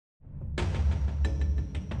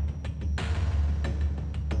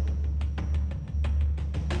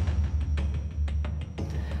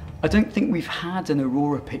I don't think we've had an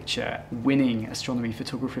aurora picture winning Astronomy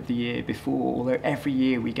Photographer of the Year before, although every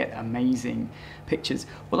year we get amazing pictures.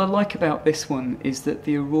 What I like about this one is that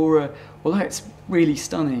the aurora, although it's really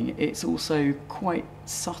stunning, it's also quite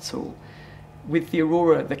subtle. With the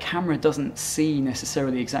aurora, the camera doesn't see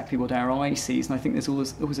necessarily exactly what our eye sees, and I think there's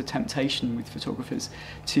always a temptation with photographers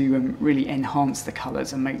to really enhance the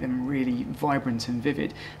colours and make them really vibrant and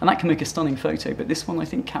vivid. And that can make a stunning photo, but this one I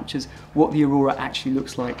think captures what the aurora actually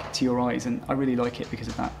looks like to your eyes, and I really like it because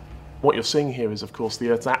of that. What you're seeing here is, of course, the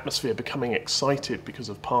Earth's atmosphere becoming excited because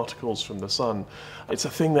of particles from the sun. It's a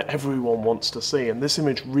thing that everyone wants to see, and this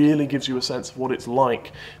image really gives you a sense of what it's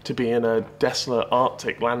like to be in a desolate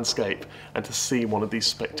Arctic landscape and to see one of these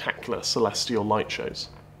spectacular celestial light shows.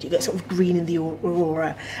 You get sort of green in the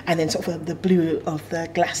aurora and then sort of the blue of the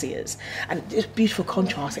glaciers, and it's beautiful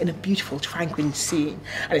contrast in a beautiful tranquil scene,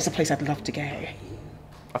 and it's a place I'd love to go.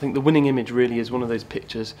 I think the winning image really is one of those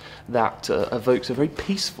pictures that evokes a very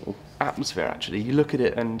peaceful atmosphere, actually. You look at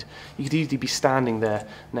it and you could easily be standing there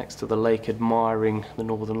next to the lake admiring the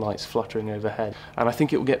northern lights fluttering overhead. And I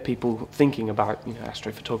think it will get people thinking about,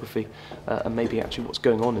 astrophotography and maybe actually what's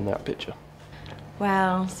going on in that picture.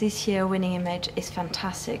 Well, this year winning image is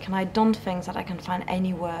fantastic, and I don't think that I can find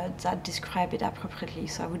any words that describe it appropriately,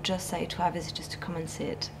 so I would just say to our visitors to come and see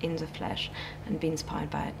it in the flesh and be inspired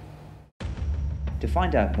by it. To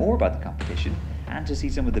find out more about the competition and to see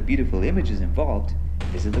some of the beautiful images involved,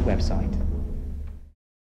 visit the website.